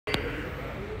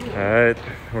Alright,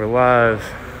 we're live.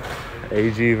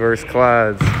 AG versus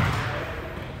Clydes.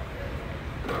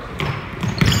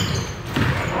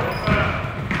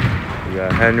 We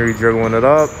got Henry dribbling it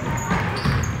up.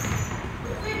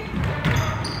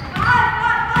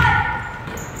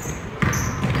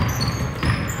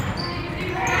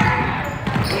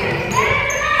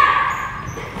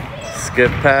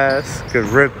 Skip pass, good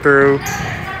rip through.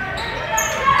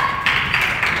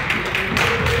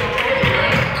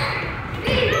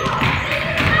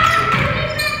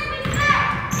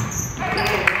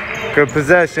 Good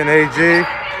possession, AG.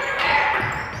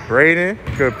 Braden,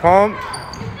 good pump.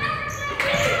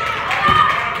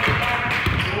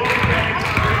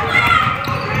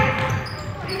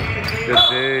 Good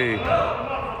D.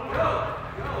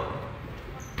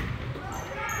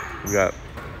 We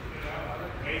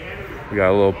got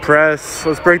a little press.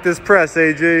 Let's break this press,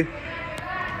 AG.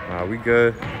 We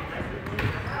good.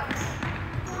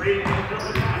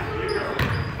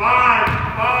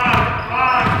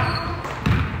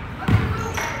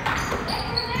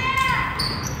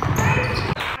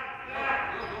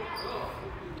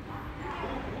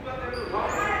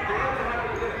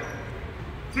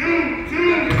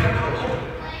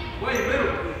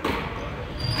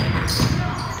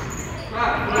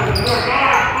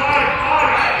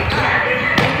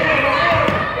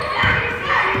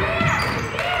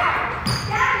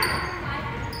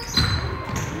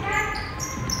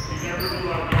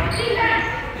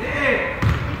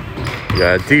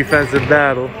 Got a defensive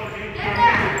battle.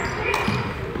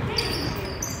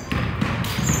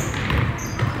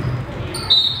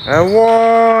 And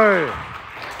one.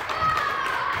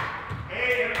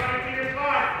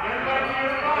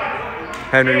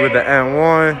 Henry with the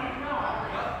N1.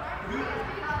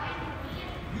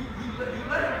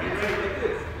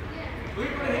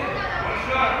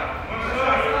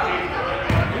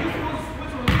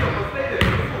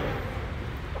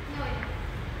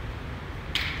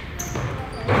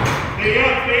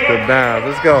 Good bounce.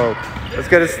 Let's go. Let's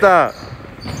get it stopped.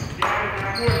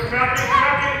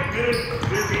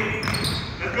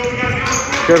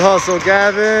 Good hustle,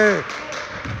 Gavin.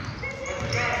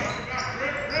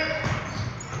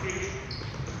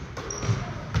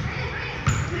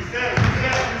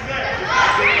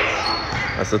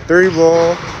 That's a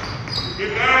 3-ball.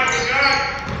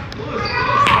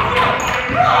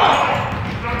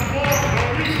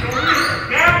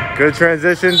 Good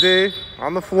transition, D.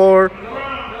 On the floor.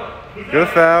 Good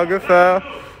foul, good foul.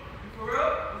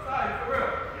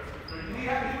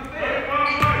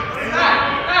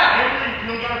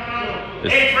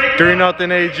 It's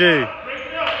 3-0 AG.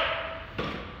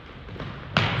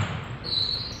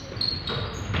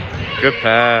 Good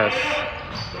pass.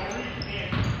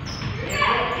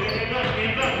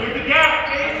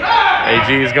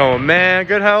 AG is going, man,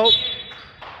 good help.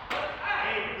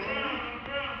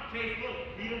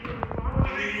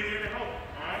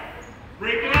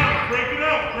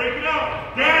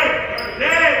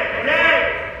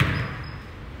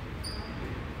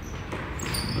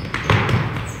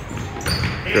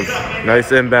 Good,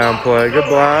 nice inbound play. Good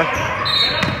block.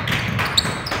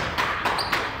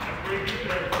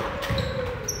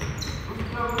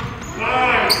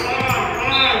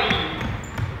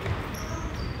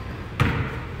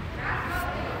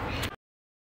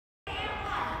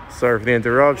 Sorry for the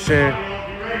interruption.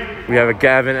 We have a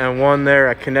Gavin N1 there.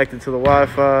 I connected to the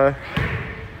Wi-Fi.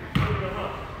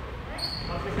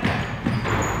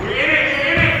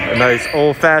 A nice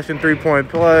old-fashioned three-point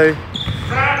play.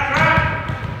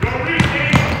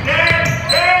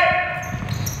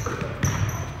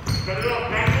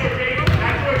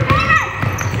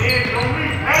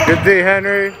 Good D,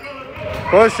 Henry.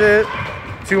 Push it.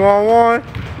 2-on-1.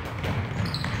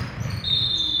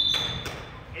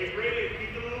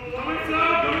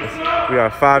 We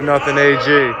got 5-0 AG.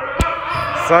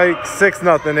 Psych,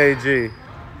 6-0 AG.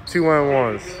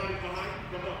 2-on-1s.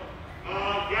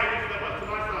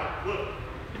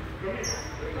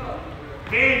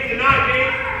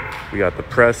 We got the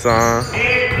press on.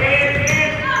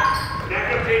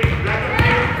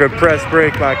 Good press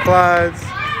break by Clydes.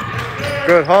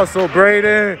 Good hustle,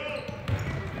 Braden.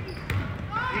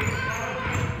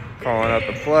 Calling out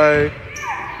the play.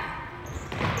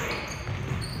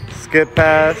 Skip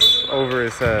pass over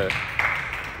his head.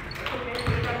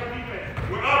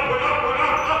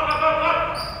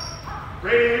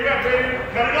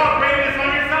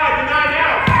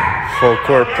 Full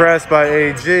court press by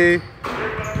AG.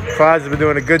 Clydes has been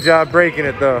doing a good job breaking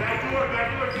it though.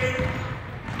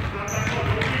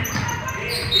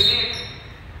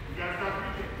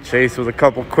 Chase with a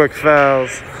couple quick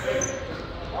fouls.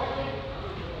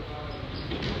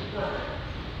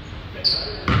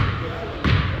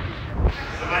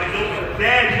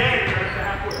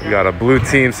 We got a blue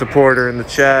team supporter in the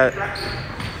chat.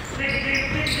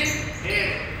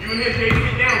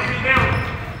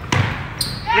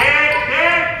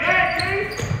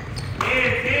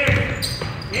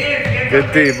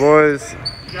 Good D, boys.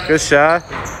 Good shot.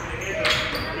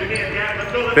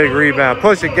 Big rebound.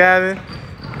 Push it, Gavin.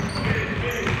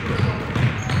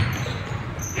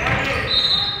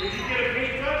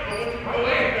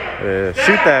 Yeah,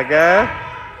 shoot that guy.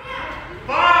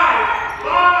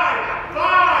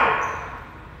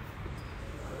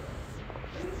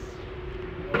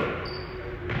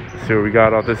 See what we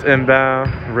got off this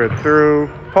inbound. Rip through.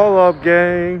 Pull up,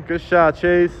 gang. Good shot,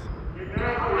 Chase.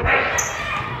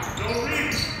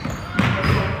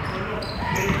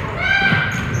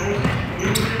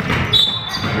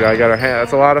 We got our hand.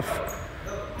 That's a lot of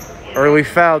early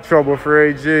foul trouble for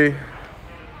AG.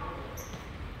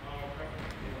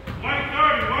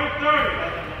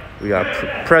 We got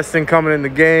Preston coming in the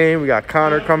game. We got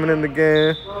Connor coming in the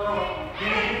game.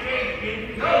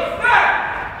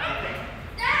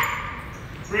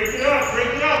 Break it up.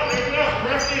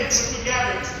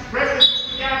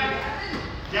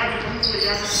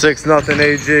 6-0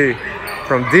 AG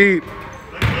from deep.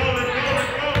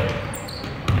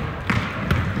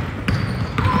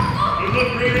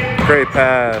 Great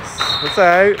pass. It's all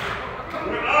right.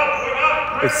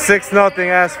 It's 6-0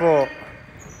 Asphalt.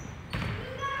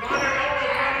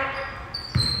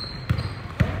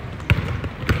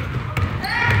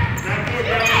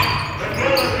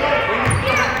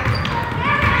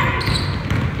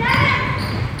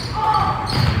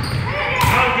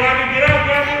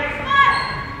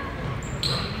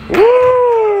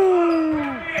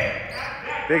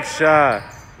 Big shot.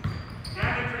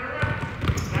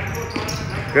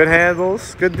 Good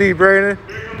handles. Good D, Brayden.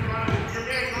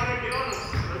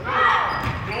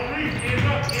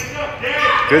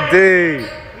 Good D.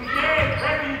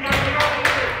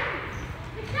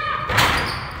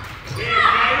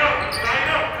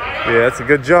 Yeah, that's a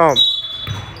good jump.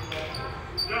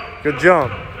 Good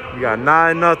jump. We got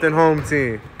 9-0 home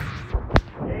team.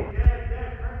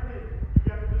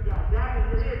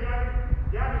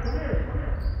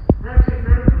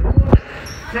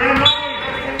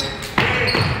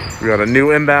 We got a new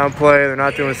inbound play. They're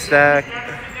not doing stack.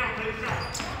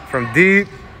 From deep.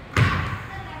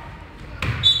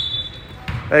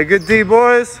 Hey, good D,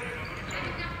 boys.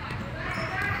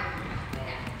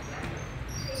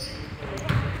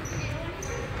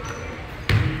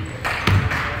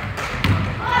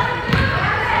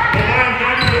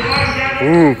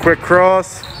 Ooh, quick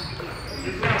cross.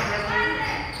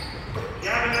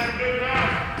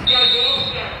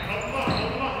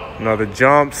 Another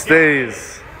jump,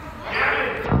 stays.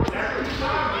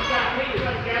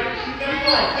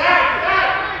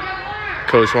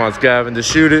 Coach wants Gavin to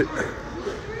shoot it.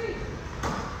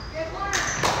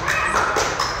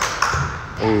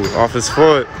 Ooh, off his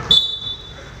foot.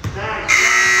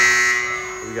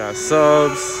 We got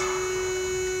subs.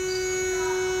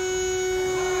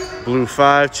 Blue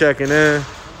 5 checking in.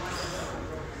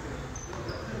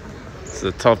 It's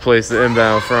a tough place to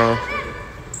inbound from.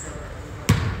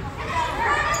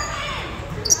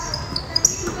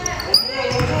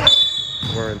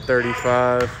 We're in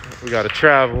 35. We got to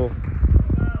travel.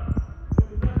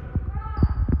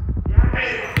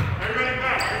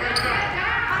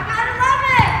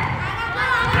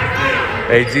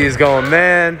 AG is going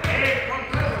man.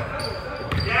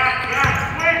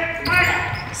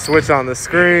 Switch on the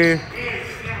screen.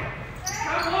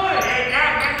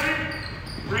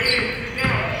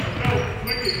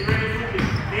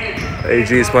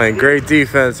 AG is playing great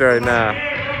defense right now.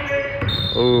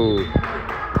 Ooh.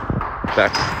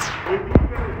 Back.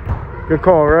 Good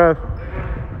call, ref.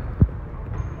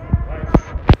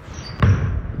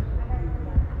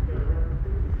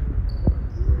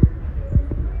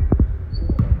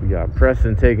 We got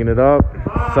Preston taking it up.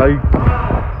 Psych.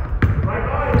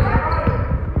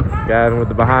 Gavin with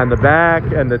the behind the back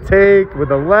and the take with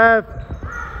the left.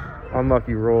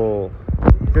 Unlucky roll.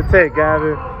 Good take,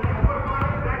 Gavin.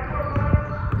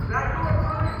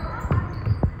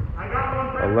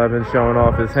 Eleven showing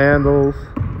off his handles.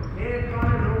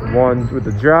 1 with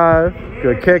the drive.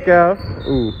 Good kick out.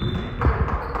 Ooh.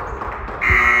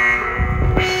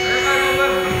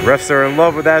 Refs are in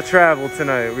love with that travel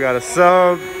tonight. We got a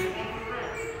sub.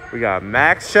 We got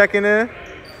Max checking in.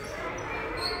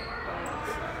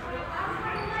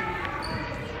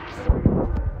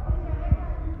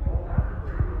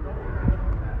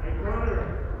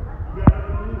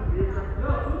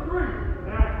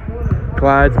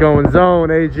 Clyde's going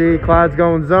zone, AG. Clyde's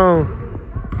going zone.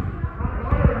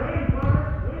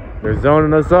 They're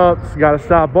zoning us up. Got to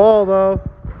stop ball, though.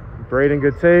 Braden,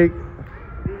 good take.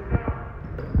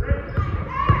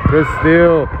 Good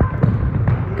steal.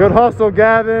 Good hustle,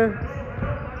 Gavin.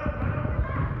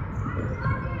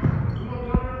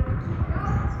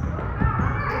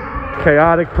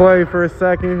 Chaotic play for a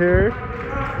second here.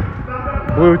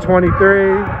 Blue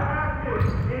 23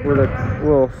 with a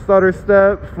little stutter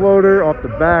step, floater off the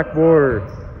backboard.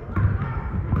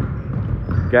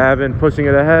 Gavin pushing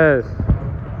it ahead.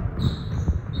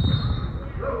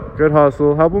 Good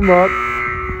hustle, help him up.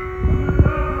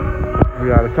 We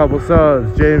got a couple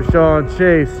subs. James Shaw and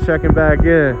Chase checking back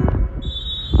in.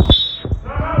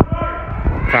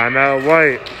 Timeout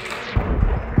White.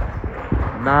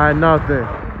 9-0.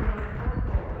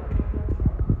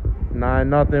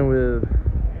 9-0 with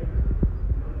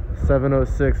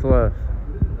 7:06 left.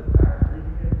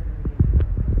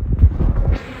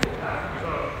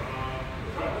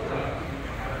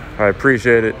 I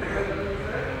appreciate it.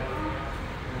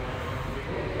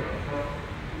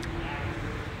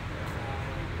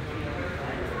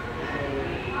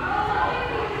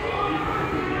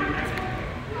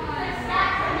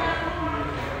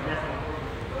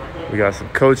 We got some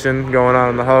coaching going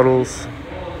on in the huddles.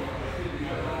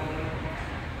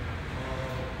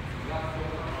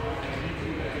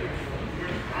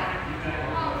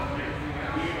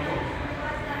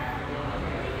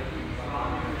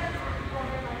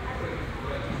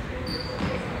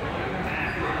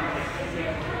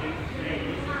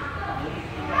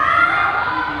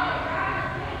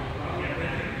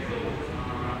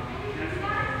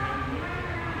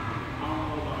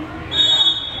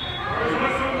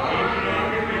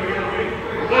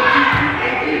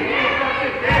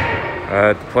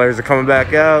 The players are coming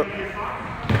back out.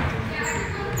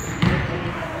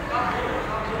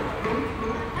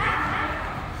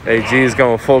 AG is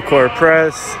going full court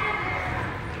press.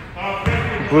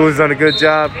 Blue has done a good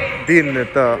job beating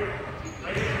it though.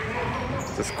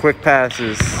 Just quick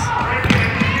passes.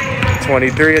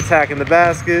 23 attacking the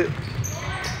basket.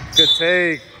 Good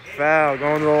take. Foul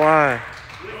going to the line.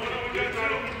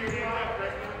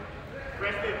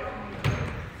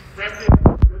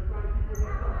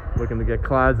 Looking to get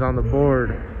Clydes on the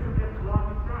board.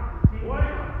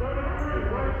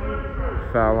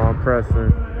 Foul on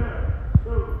Preston.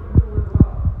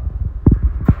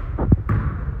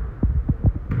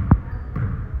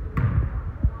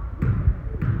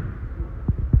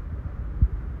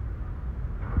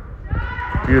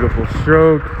 Beautiful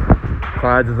stroke.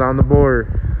 Clydes is on the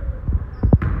board.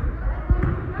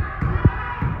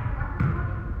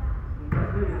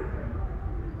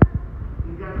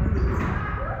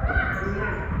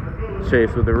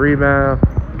 Chase with the rebound.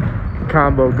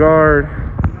 Combo guard.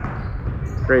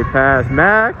 Great pass.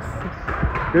 Max.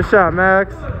 Good shot,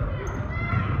 Max.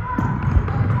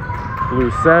 Blue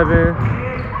 7.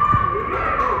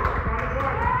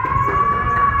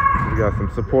 We got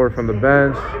some support from the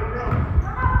bench.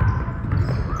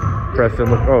 Preston,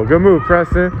 look. Oh, good move,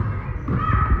 Preston.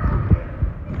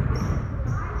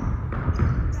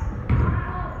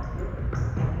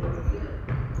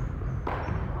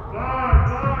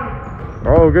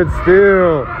 Oh, good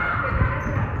steal.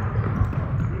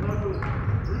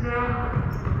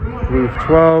 Blue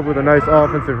 12 with a nice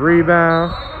offensive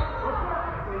rebound.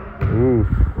 Oof.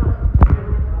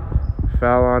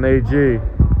 Foul on AG.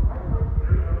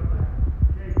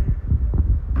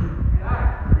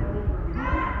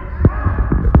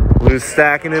 Blue's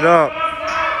stacking it up.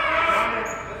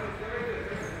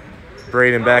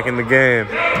 Braden back in the game.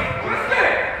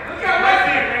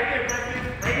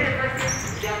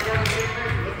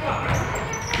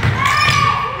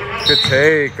 Good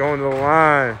take, going to the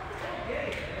line.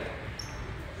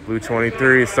 Blue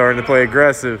 23 starting to play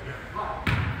aggressive.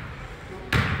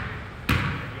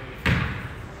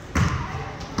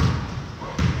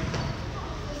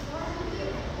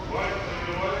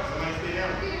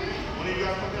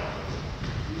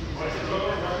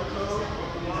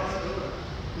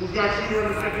 Who's got shooter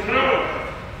in the second row?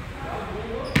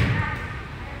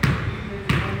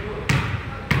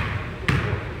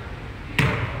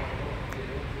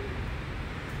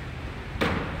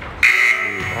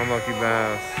 Unlucky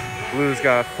bounce. Blue's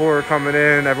got 4 coming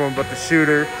in, everyone but the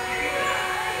shooter.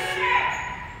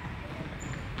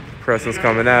 Preston's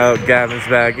coming out, Gavin's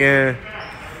back in.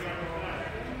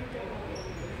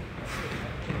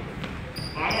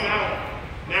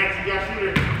 Max, you got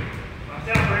shooter. Watch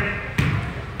out, Brandon.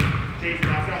 Chase,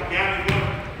 watch out. Gavin, go.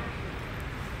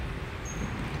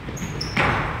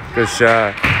 Good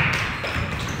shot.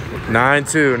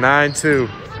 9-2, 9-2.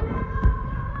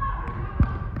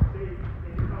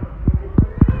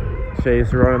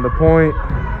 Chase running the point.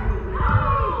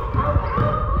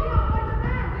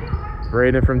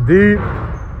 Braden from deep.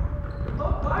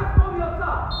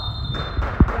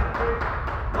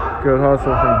 Good hustle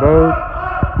from both.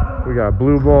 We got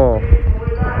blue ball.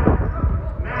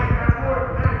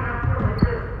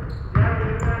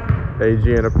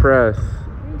 AG in a press.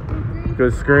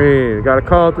 Good screen. Got to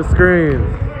call it the screens.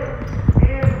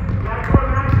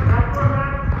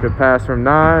 Good pass from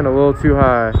 9. A little too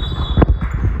high.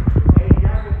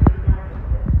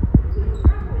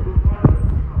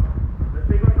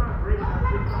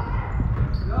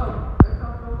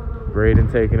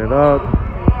 Braden taking it up.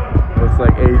 Looks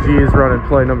like AG is running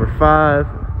play number 5.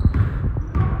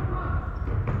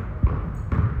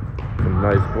 Some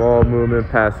nice ball movement,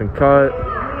 pass and cut.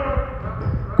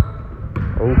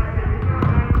 Oh.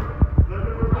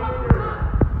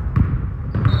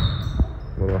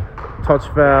 Little touch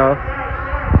foul.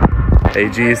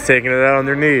 AG is taking it out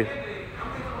underneath.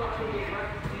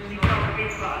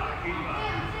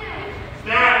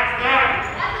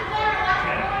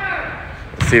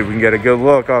 Let's see if we can get a good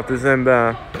look off this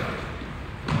inbound.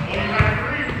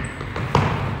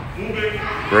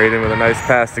 Braden with a nice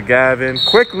pass to Gavin.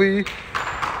 Quickly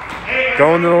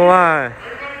going to the line.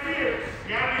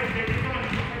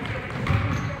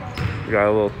 We got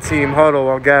a little team huddle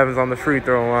while Gavin's on the free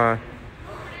throw line.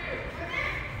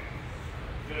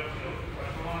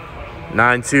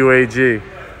 9-2 AG.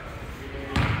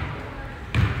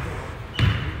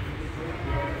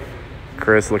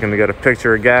 Chris looking to get a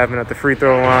picture of Gavin at the free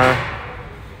throw line.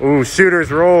 Ooh, shooters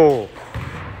roll.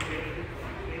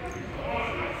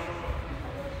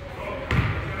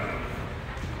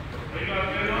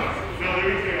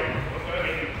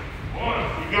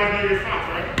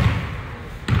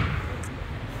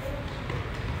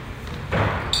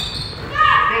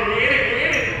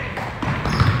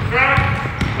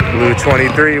 Blue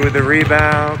 23 with the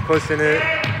rebound, pushing it.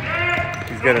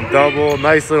 He's getting double.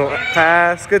 Nice little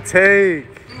pass. Good take.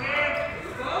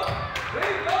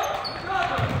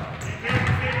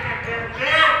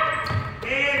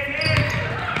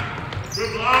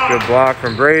 Good block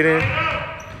from Braden.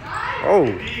 Oh.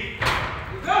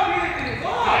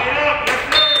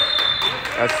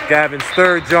 That's Gavin's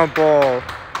 3rd jump ball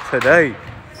today.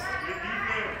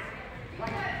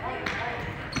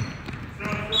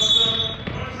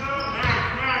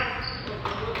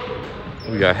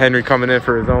 We got Henry coming in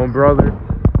for his own brother.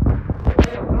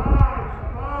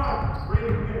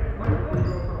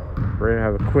 Braden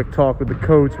have a quick talk with the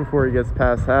coach before he gets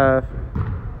past half.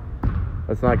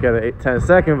 Let's not get a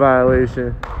 10-second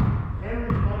violation.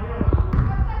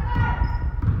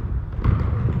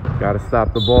 Got to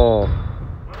stop the ball.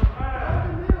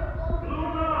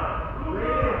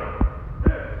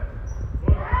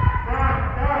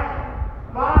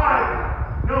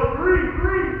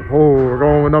 Oh, we're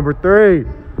going with number 3.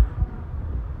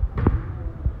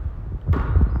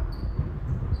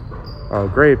 Oh,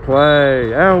 great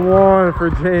play. And 1 for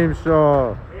James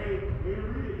Shaw.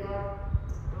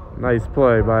 Nice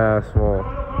play by Asphalt.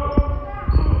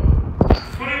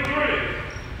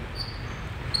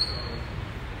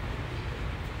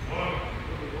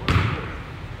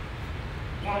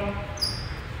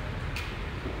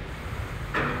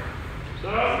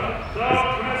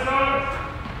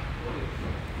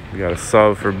 We got a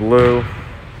sub for blue.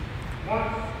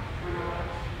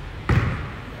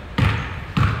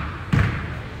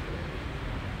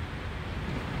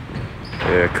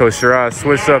 Yeah, Coach Sherrod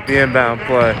switched up the inbound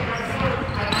play.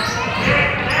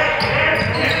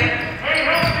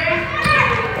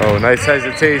 Oh, nice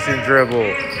hesitation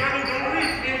dribble.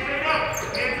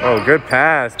 Oh, good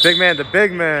pass. Big man to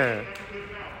big man.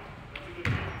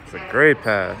 It's a great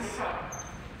pass.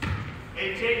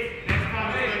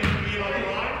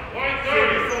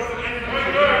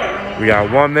 We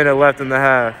got 1 minute left in the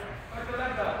half.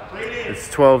 It's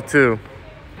 12-2.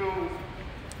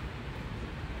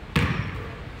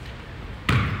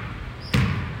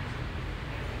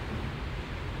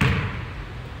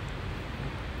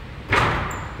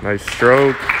 Nice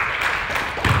stroke.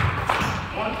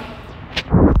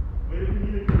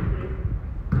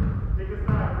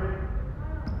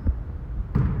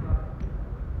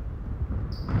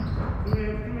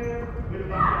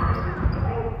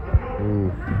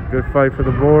 Ooh, good fight for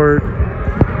the board.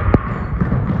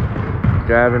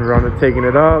 Gavin running, taking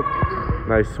it up.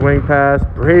 Nice swing pass.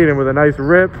 Braden with a nice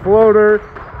rip floater.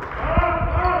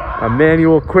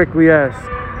 Emmanuel Quickly-esque.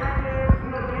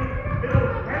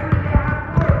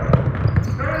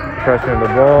 Pressure on the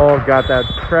ball, got that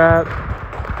trap.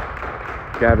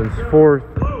 Gavin's 4th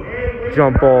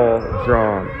jump ball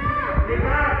drawn.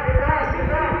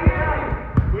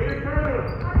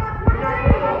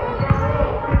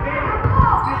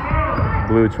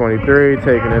 Blue 23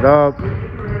 taking it up.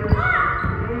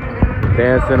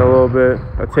 Dancing a little bit.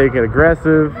 Taking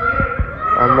aggressive.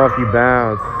 Unlucky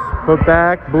bounce. Put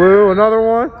back, blue, another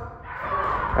one.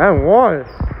 And one.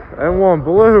 And one,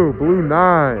 blue. Blue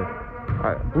 9.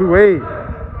 Blue 8.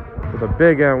 With a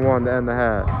big N1 to end the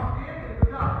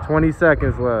half. 20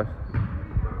 seconds left.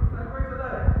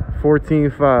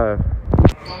 14-5.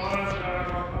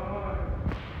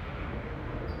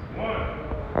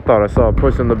 I thought I saw a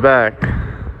push in the back.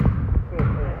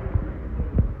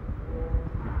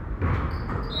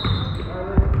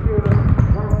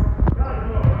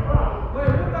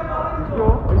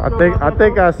 I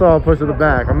think I saw a push in the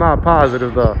back. I'm not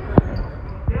positive though.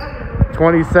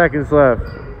 20 seconds left.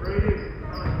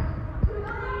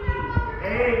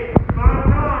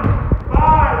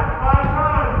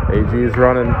 AG is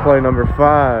running play number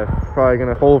 5. Probably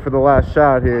gonna hold for the last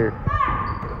shot here.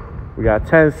 We got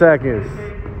 10 seconds.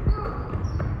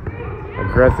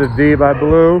 Aggressive D by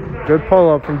Blue. Good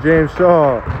pull-up from James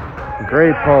Shaw.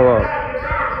 Great pull-up.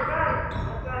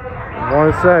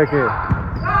 1 second.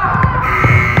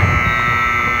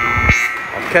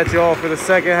 I'll catch you all for the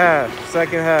second half.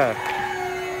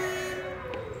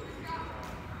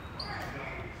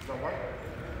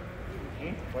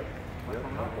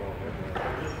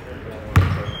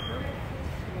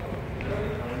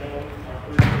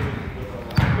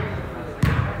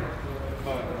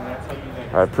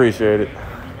 I appreciate it.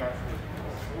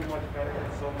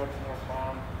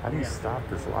 How do you stop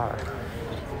this live?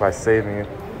 By saving it.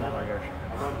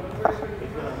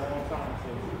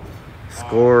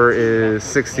 Score is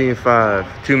 16-5.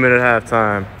 2-minute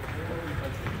halftime.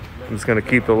 I'm just gonna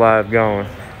keep the live going.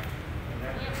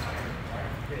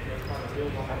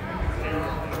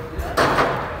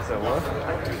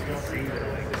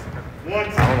 I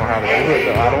don't know how to do it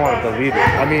though. I don't want to delete it.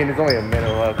 I mean, it's only a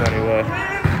minute left anyway.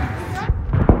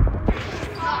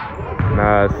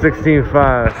 Nah,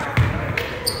 16-5.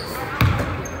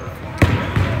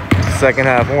 Second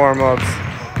half warm-ups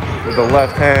with the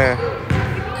left hand.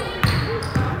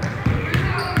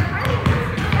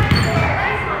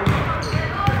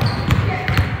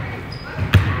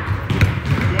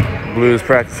 Blues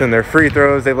practicing their free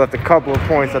throws. They left a couple of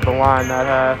points at the line that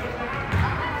half.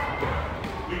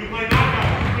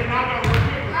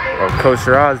 Oh, Coach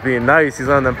Shiraz being nice. He's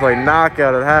letting them play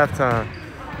knockout at halftime.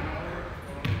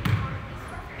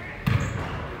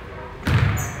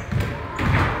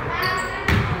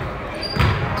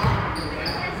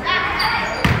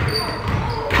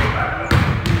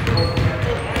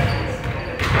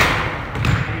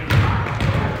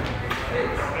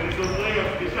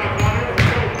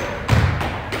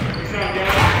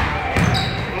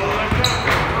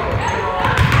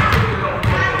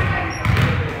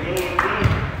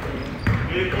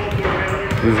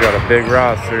 Blues got a big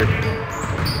roster.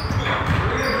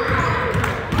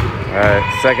 All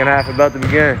right, second half about to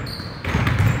begin.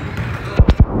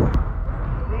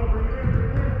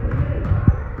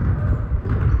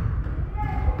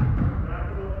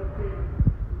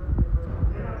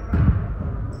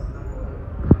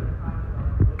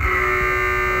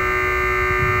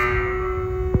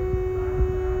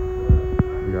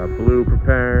 We got Blue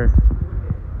preparing.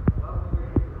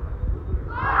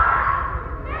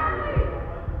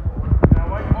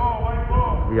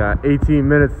 We got 18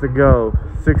 minutes to go.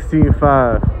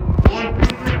 16-5.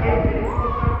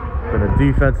 Been a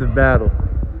defensive battle.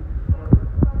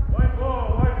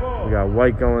 We got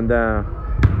White going down.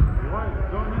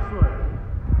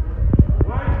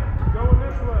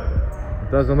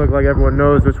 Doesn't look like everyone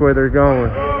knows which way they're going.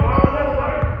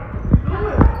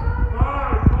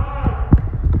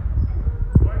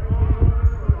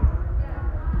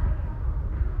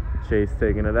 Chase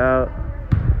taking it out.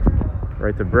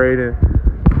 Right to Braden.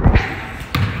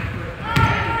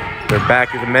 They're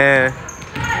back as a man.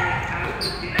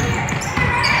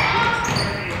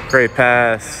 Great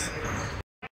pass.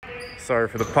 Sorry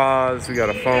for the pause. We got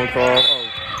a phone call. Oh.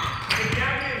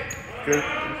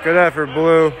 Good effort,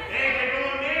 Blue.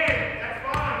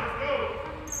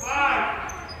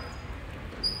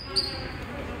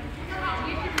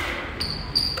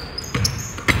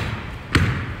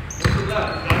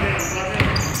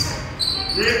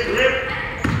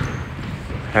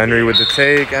 Henry with the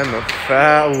take and the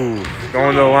foul. Ooh,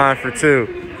 going to the line for 2.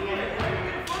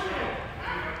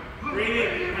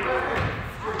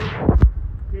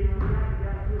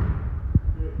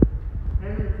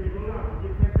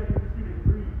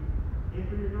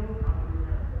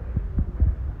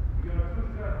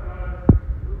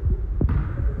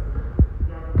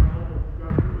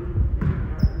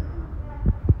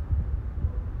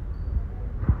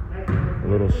 A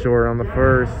little short on the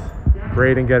first.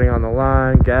 Braden getting on the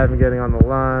line, Gavin getting on the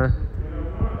line.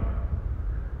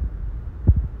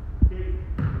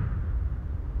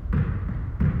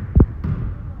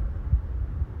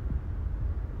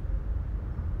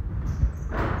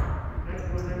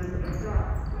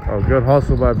 Good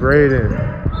hustle by Braden.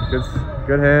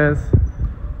 Good hands.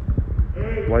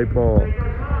 White ball.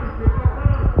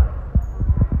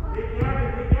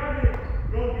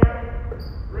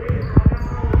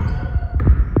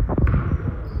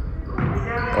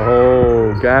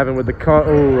 Oh, Gavin with the cut.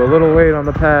 Oh, a little late on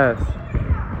the pass.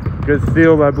 Good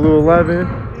steal by Blue 11.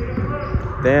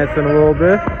 Dancing a little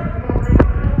bit.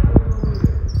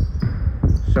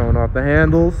 Showing off the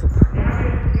handles.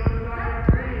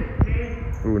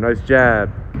 Ooh, nice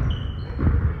jab.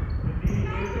 We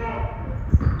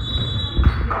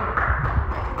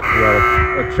got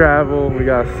a travel. We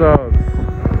got subs.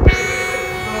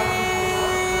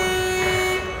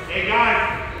 Hey guys,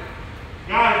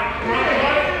 front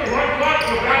cut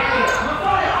or back cut?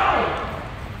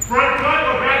 Front cut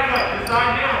or back cut?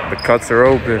 Decide now. The cuts are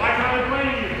open. Watch how they're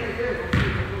playing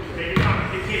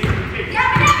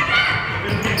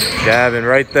you. Gavin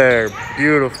right there.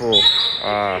 Beautiful.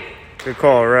 Good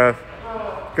call, ref.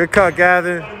 Good cut,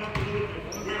 Gavin. We're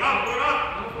up.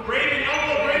 Braden,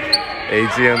 elbow, Braden.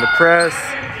 AG on the press. Yes,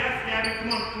 Gavin,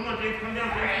 come on, James, come down,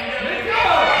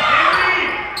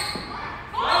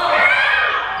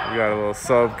 We got a little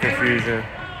sub confusion.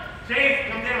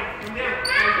 James, come down.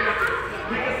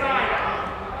 Pick a side.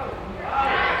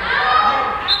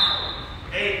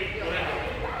 Hey,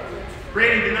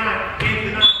 Braden, deny. James,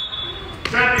 deny.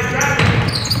 Trap it.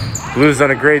 Blue's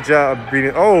done a great job of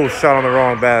beating. Oh, shot on the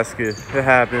wrong basket. It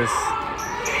happens.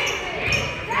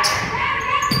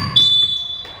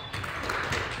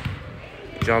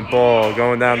 Jump ball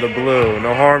going down to Blue.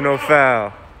 No harm, no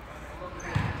foul.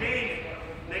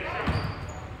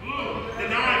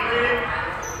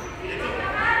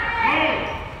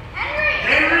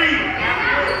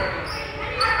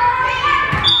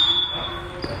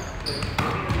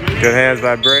 Good hands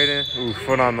by Braden. Ooh,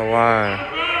 foot on the line.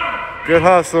 Good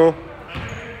hustle.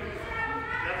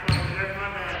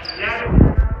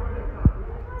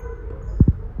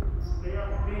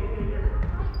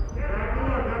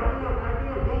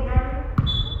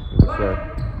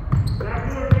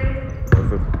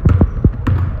 That's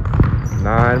a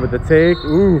 9 with the take.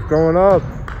 Ooh, going up.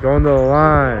 Going to the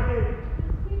line.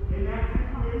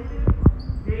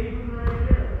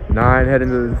 9 heading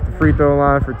to the free throw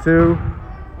line for 2.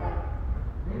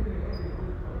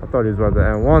 I thought he was about to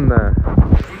end 1 there.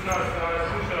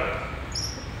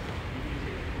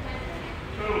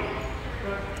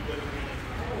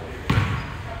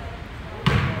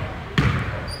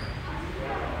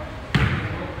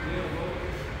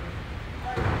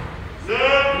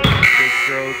 Good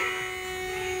stroke.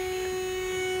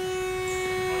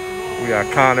 We got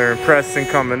Connor and Preston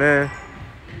coming in.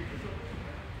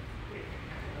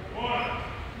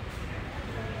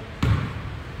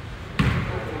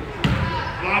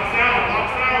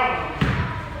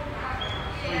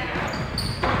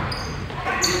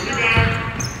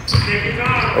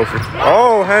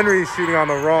 Oh, Henry's shooting on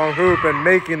the wrong hoop and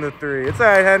making the 3. It's all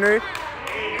right, Henry.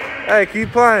 Hey,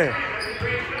 keep playing.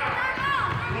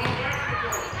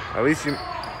 At least you...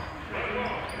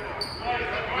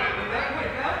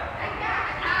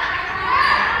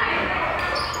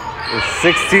 It's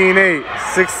 16-8.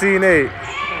 16-8.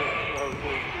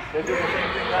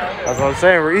 That's what I'm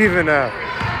saying. We're even now.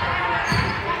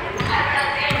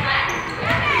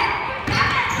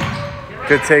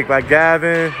 Good take by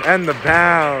Gavin and the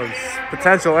bounce.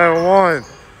 Potential N1.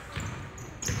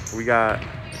 We got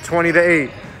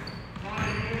 20-8.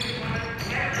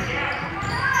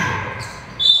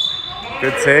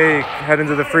 Good take. Heading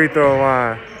to the free throw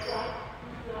line.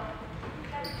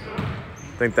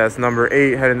 I think that's number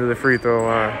 8 heading to the free throw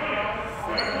line.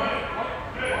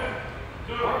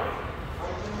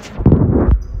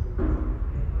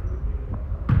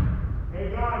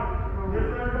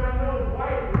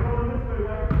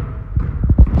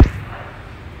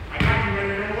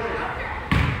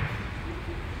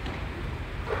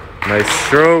 Nice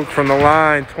stroke from the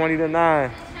line,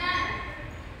 20-9.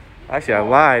 Actually, I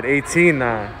lied,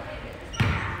 18-9.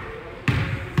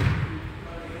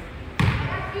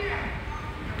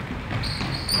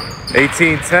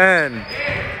 $18-10.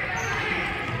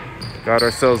 Got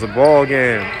ourselves a ball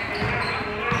game.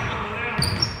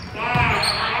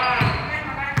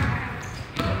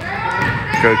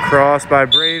 Good cross by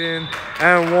Braden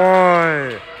and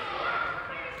 1.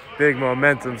 Big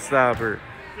momentum stopper.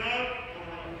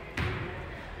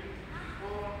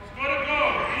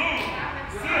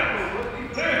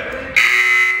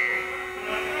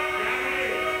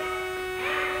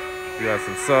 We got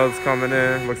some subs coming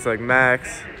in. Looks like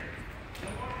Max.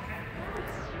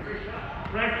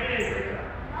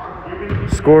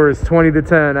 Score is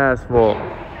 20-10 Asphalt.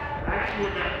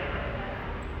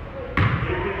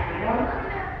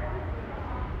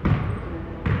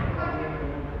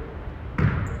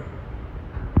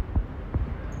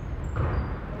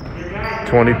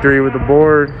 23 with the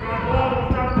board.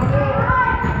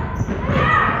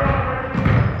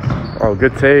 Oh,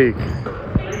 good take.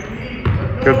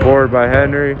 Good board by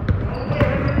Henry.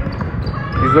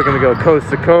 He's looking to go coast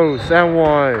to coast. And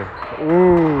one.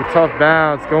 Ooh, tough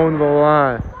bounce. Going to the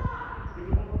line.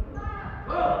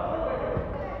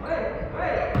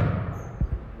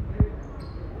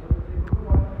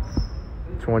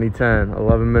 .2010.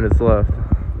 11 minutes left.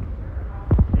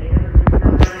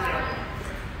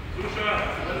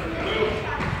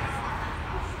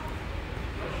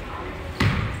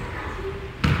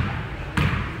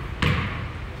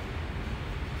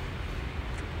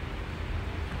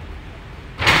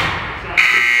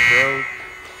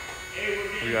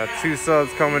 We got 2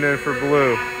 subs coming in for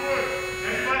blue.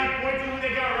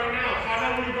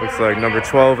 Looks like number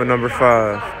 12 and number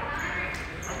 5.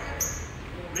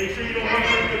 Make sure you don't run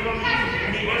from the one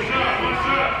shot, one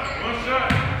shot, one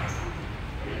shot.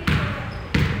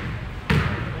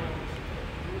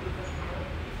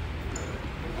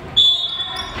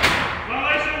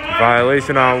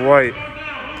 Violation on white.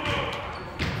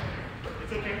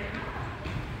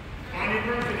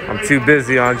 I'm too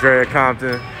busy, Andrea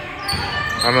Compton.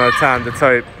 I don't have time to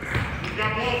type.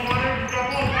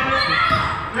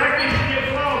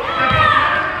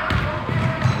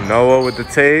 Noah with the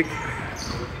take.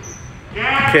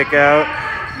 Kick out.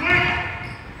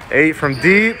 8 from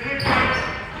deep.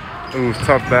 Ooh,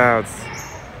 tough bounce.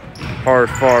 Hard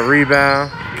far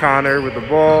rebound. Connor with the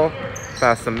ball.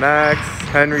 Pass to Max.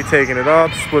 Henry taking it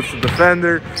up. Splits the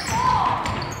defender.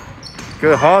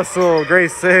 Good hustle.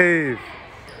 Great save.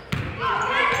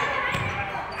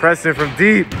 Preston from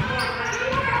deep.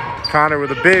 Connor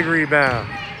with a big rebound.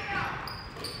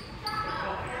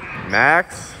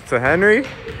 Max to Henry.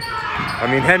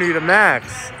 Henry to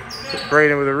Max.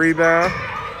 Braden with a rebound.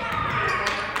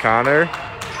 Connor.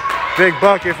 Big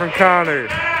bucket from Connor.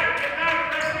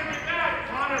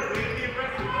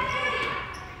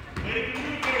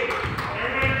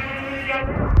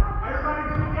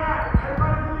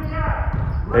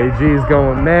 AG's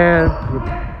going man.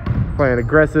 Playing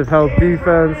aggressive help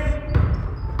defense.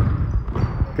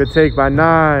 Good take by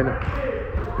 9.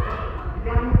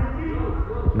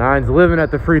 9's living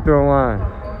at the free throw line.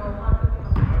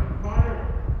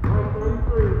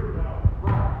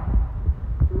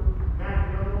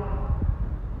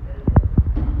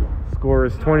 Score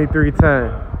is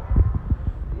 23-10.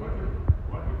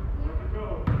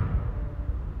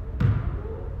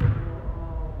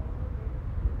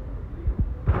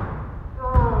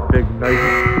 Big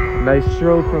nice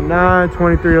stroke from 9,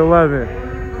 23-11.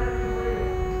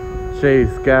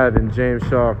 Chase, Gavin, James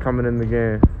Shaw coming in the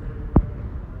game.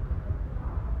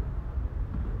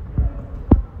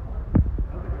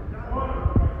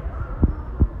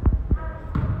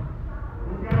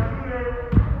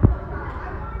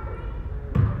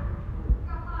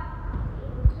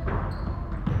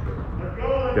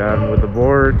 Gavin with the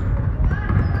board.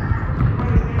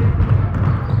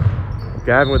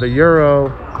 Gavin with a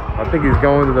Euro. I think he's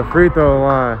going to the free throw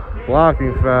line.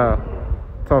 Blocking foul.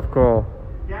 Tough call.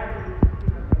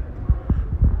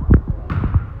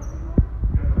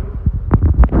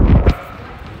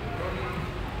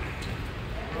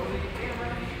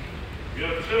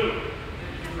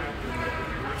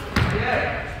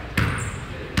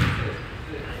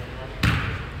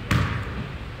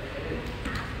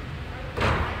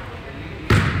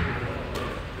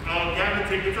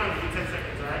 Take your time. Give me 10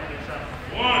 seconds, all right? Good shot.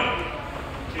 1,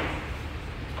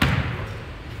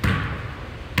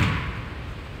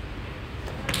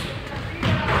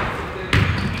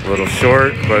 2. A little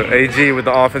short, but AG with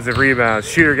the offensive rebound.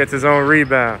 Shooter gets his own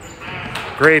rebound.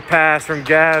 Great pass from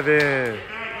Gavin.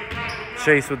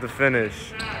 Chase with the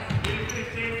finish.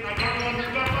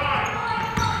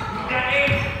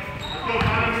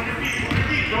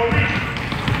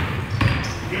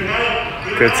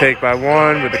 Good take by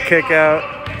 1 with the kick out.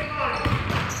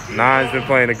 9's been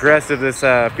playing aggressive this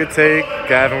half. Good take.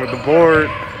 Gavin with the board.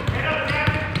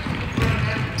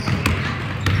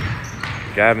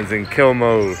 Gavin's in kill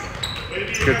mode.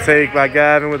 Good take by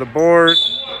Gavin with the board.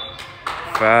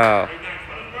 Foul.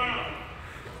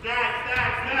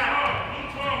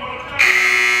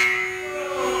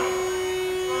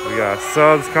 We got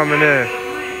subs coming in.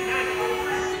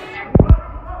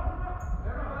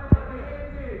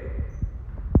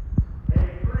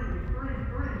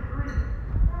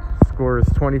 Score is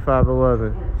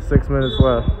 25-11. 6 minutes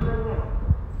left.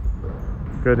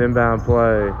 Good inbound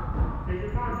play.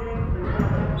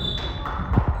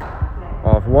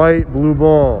 Off white, blue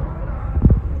ball.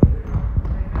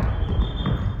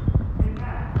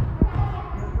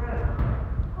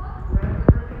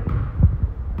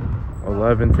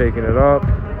 .11 taking it up.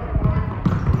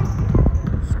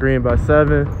 screen by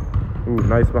 7. Ooh,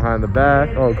 nice behind the back.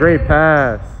 Oh, great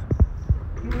pass.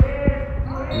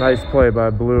 Nice play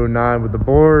by Blue 9 with the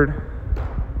board.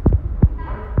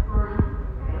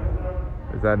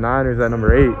 Is that 9 or is that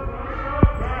number 8?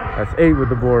 That's 8 with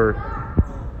the board.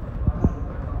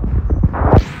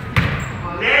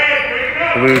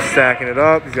 Blue stacking it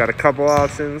up. He's got a couple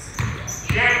options.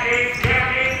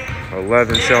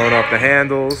 11 showing off the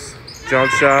handles.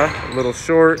 Jump shot, a little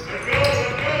short.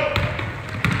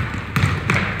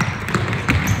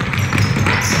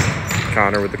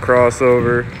 Connor with the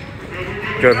crossover.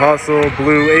 Good hustle.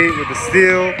 Blue 8 with the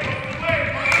steal.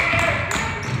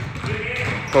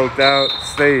 Poked out,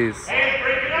 stays.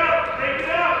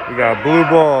 We got blue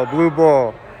ball, blue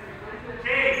ball.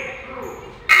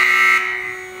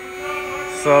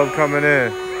 Sub coming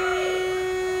in.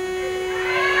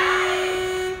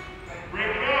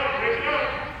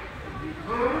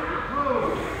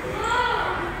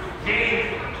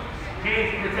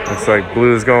 Looks like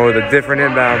Blue's going with a different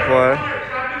inbound play.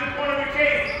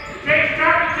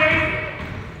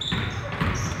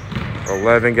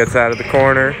 Eleven gets out of the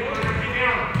corner.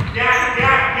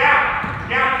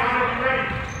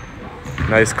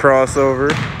 Nice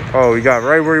crossover. Oh, he got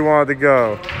right where he wanted to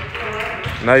go.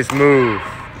 Nice move.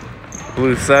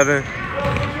 Blue 7.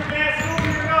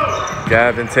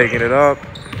 Gavin taking it up.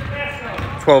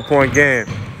 12-point game.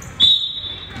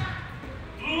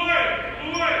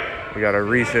 We got a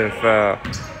reach and foul.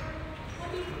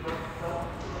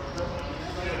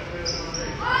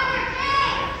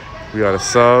 We got a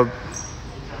sub.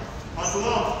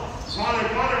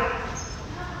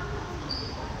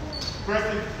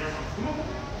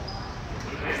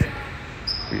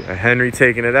 We got Henry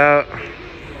taking it out.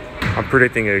 I'm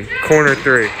predicting a corner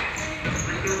 3.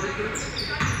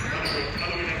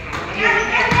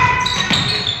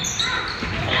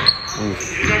 Oof.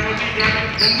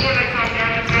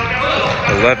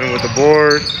 11 with the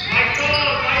board.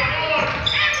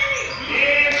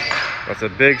 That's a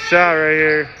big shot right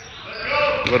here.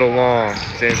 Little long.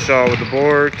 James Shaw with the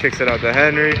board. Kicks it out to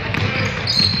Henry.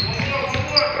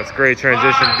 That's great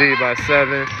transition D by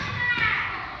 7.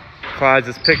 Clydes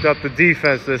has picked up the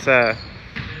defense this half.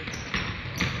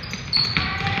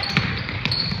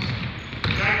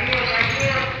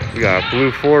 We got a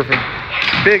blue 4 from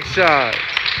big shot.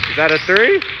 Is that a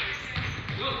 3?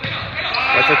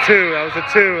 That's a 2. That was a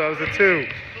 2. That was a 2.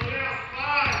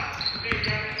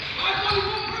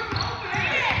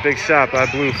 Big shot by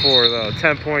blue 4 though.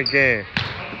 10-point game.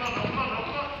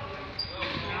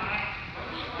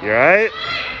 You alright?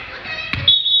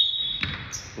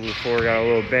 Blue 4 got a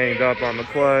little banged up on the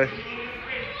play.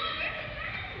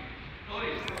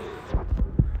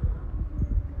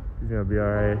 He's gonna be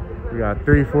alright. We got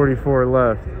 3:44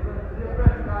 left.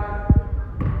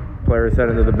 Players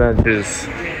heading to the benches.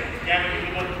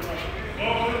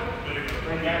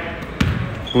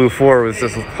 Blue 4 was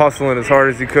just hustling as hard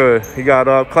as he could. He got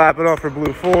up, clapping up for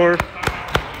Blue 4.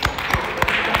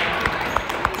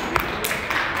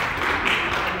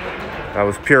 That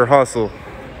was pure hustle.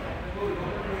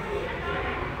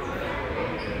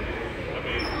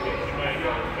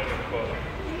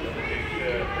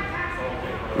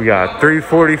 We got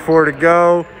 3:44 to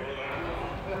go.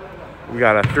 We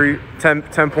got a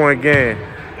 10-point game.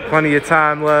 Plenty of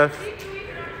time left.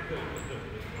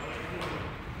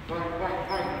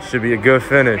 Should be a good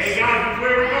finish.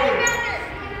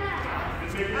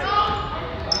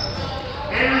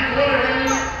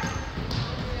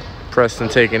 Preston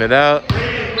taking it out.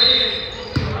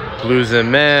 Blues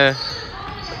in man.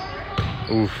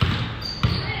 Oof.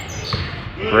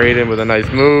 Braden with a nice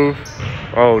move.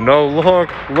 Oh, no look.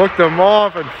 Looked him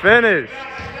off and finished.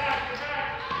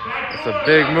 It's a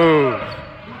big move.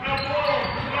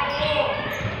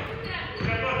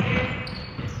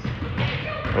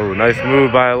 Oh, nice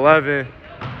move by 11.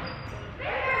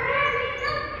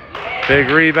 Big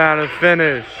rebound and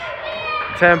finish.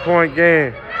 10-point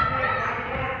game.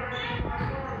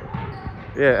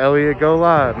 Yeah, Elliot, go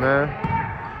live, man.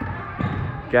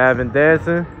 Gavin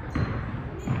dancing.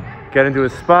 Get into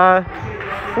his spot.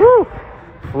 Woo!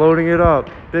 Floating it up.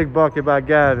 Big bucket by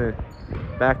Gavin.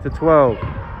 Back to 12.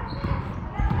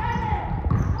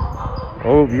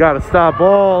 Oh, you got to stop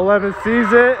ball. 11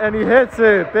 sees it, and he hits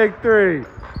it. Big 3.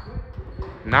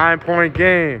 9-point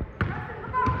game.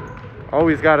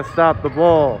 Always got to stop the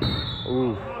ball.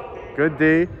 Ooh, good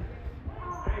D.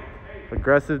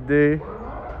 Aggressive D.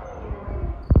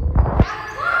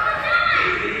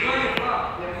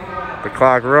 The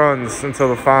clock runs until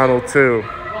the final 2,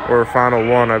 or final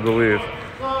 1, I believe.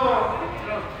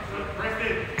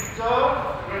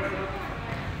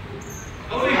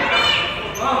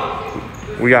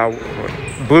 We got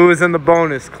Blue is in the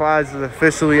bonus. Clydes is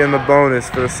officially in the bonus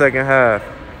for the second half.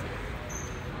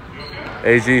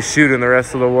 AG shooting the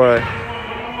rest of the way.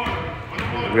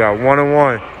 We got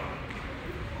 1-1.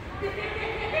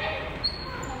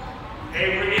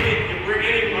 Hey, we're in it. We're in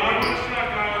it. Long shot,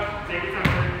 guys. Take your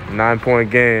time. 9-point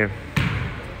game.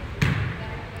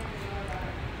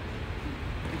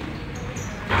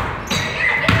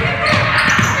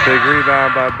 Big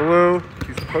rebound by Blue.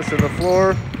 He's pushing the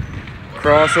floor.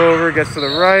 Crossover, gets to the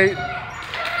right.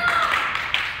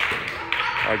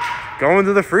 Going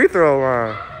to the free throw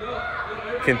line.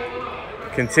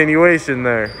 Continuation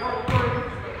there.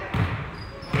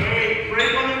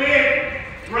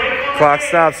 Clock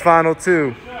stops, final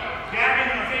 2.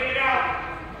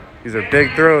 These are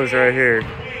big throws right here.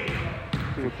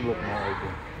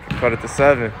 Cut it to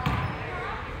 7.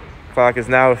 Clock is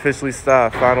now officially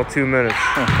stopped. Final 2 minutes.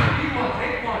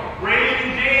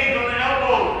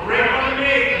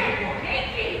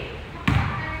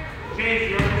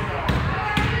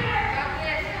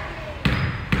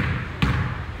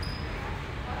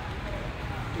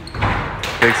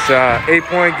 Big shot.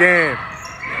 8-point game.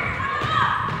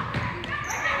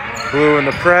 Blue in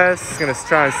the press. Gonna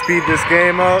try and speed this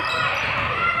game up.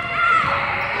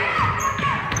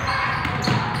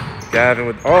 Gavin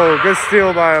with, oh, good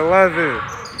steal by 11.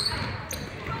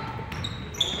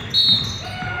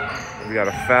 We got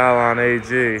a foul on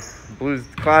AG. Blue's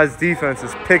Clyde's defense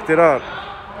has picked it up.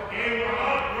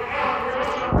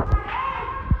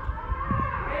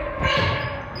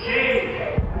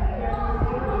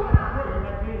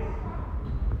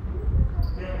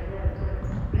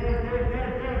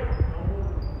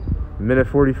 Minute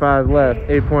 45 left,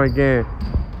 8-point game.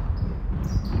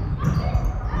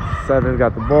 7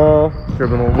 got the ball,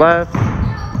 dribbling left,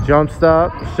 jump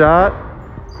stop, shot,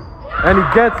 and he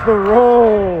gets the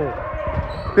roll.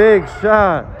 Big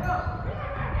shot.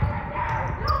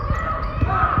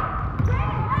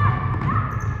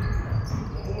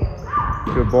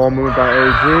 Good ball moved by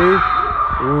AG.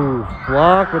 Ooh,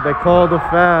 block, but they called a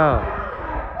foul.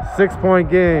 6-point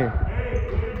game.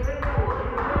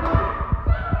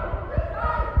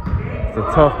 It's a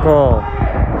tough call.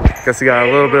 Guess he got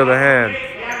a little bit of the hand.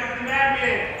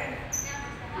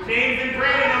 James and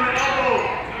Brandon on the elbow.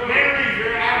 Henry,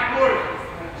 you're at half court.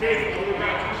 Chase, hold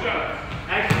back 2 shots.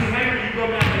 Actually, Henry, you go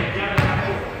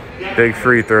back there. Big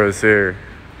free throws here.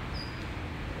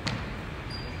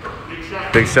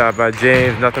 Big shot by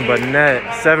James, nothing but net.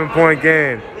 7-point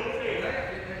game.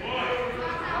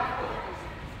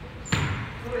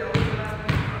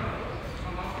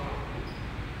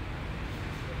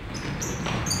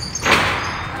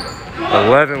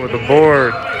 $11 with the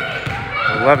board.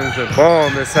 11's the ball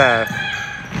in this half.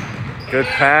 Good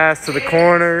pass to the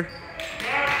corner.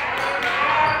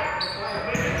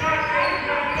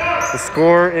 The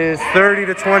score is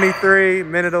 30-23,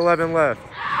 minute 11 left.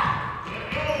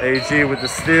 AG with the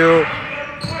steal.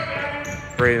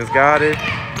 Braden's got it.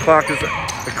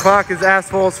 The clock is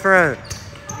Asphalt's friend.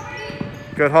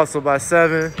 Good hustle by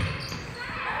 7.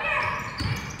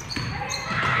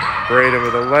 Braden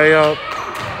with a layup.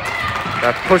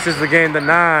 That pushes the game to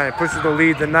 9, pushes the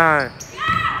lead to 9.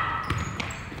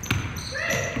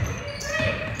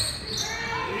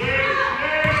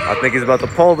 I think he's about to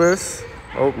pull this.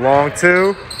 Oh, long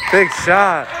 2. Big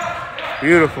shot.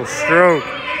 Beautiful stroke.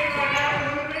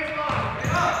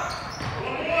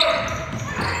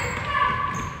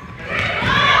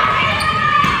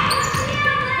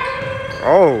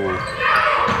 Oh.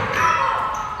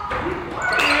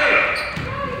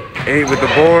 8 with the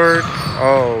board.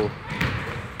 Oh.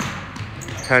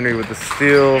 Henry with the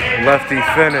steal, lefty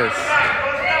finish.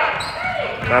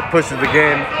 That pushes the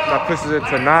game, that pushes it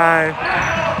to 9.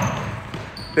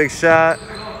 Big shot. We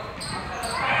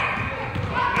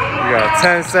got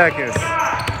 10 seconds.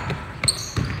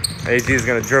 AG is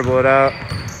gonna dribble it out.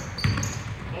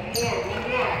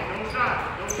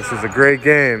 This is a great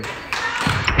game.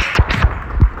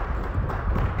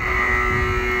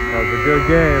 That was a good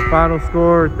game. Final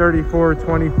score,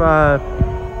 34-25.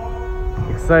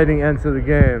 Exciting end to the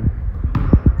game.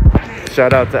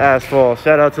 Shout out to Asphalt.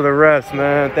 Shout out to the refs,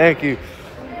 man. Thank you.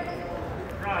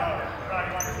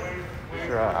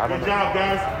 Good job,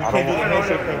 guys. We can't do the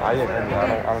handshake thing. I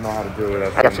don't know how to do it. I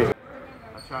tried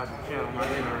to channel my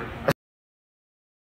inner.